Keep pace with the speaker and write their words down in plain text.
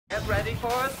Get ready for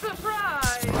a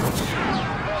surprise!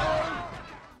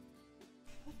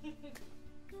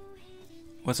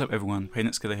 What's up everyone,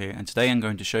 paynexkiller here, and today I'm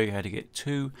going to show you how to get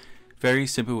two very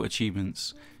simple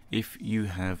achievements if you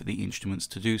have the instruments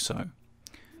to do so.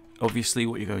 Obviously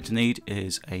what you're going to need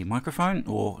is a microphone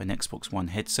or an Xbox One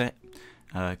headset,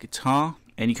 guitar,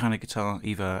 any kind of guitar,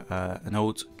 either an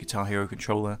old Guitar Hero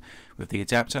controller with the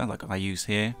adapter like I use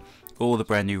here, or the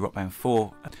brand new Rock Band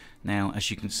 4. Now as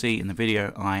you can see in the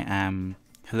video, I am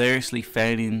hilariously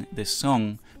failing this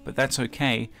song, but that's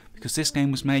okay because this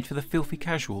game was made for the filthy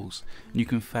casuals and you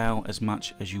can fail as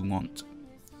much as you want.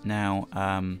 Now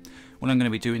what I'm going to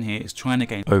be doing here is trying to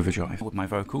gain overdrive with my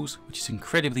vocals, which is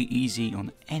incredibly easy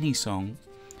on any song,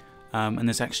 and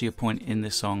there's actually a point in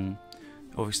this song,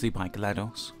 obviously by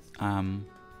GLaDOS,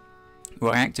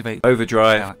 where I activate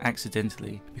overdrive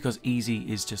accidentally because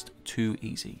easy is just too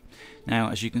easy. Now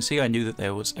as you can see, I knew that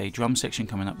there was a drum section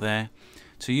coming up there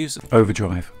to use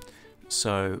overdrive,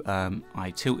 so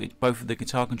I tilted both of the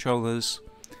guitar controllers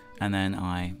and then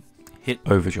I hit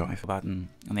overdrive button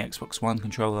on the Xbox One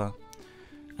controller,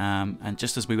 and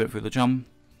just as we went through the drum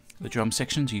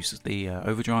section to use the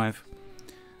overdrive,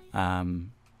 I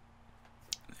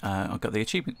got the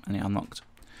achievement and it unlocked.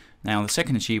 Now the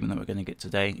second achievement that we're going to get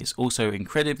today is also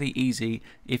incredibly easy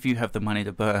if you have the money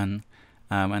to burn,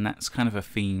 and that's kind of a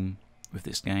theme with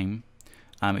this game.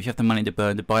 If you have the money to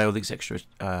burn to buy all these extra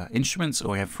instruments,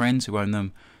 or you have friends who own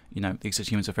them, you know, these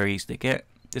achievements are very easy to get.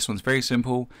 This one's very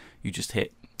simple. You just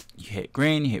hit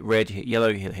green, you hit red, you hit yellow,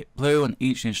 you hit blue on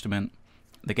each instrument.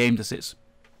 The game does its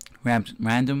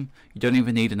random. You don't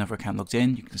even need another account logged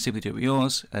in. You can simply do it with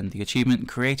yours, and the achievement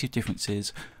Creative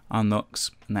Differences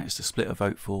unlocks, and that's to split a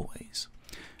vote 4 ways.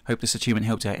 Hope this achievement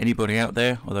helped out anybody out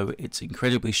there, although it's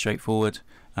incredibly straightforward.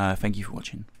 Thank you for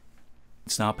watching.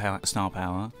 Star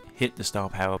power, hit the star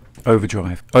power,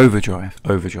 overdrive, overdrive,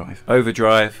 overdrive,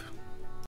 overdrive.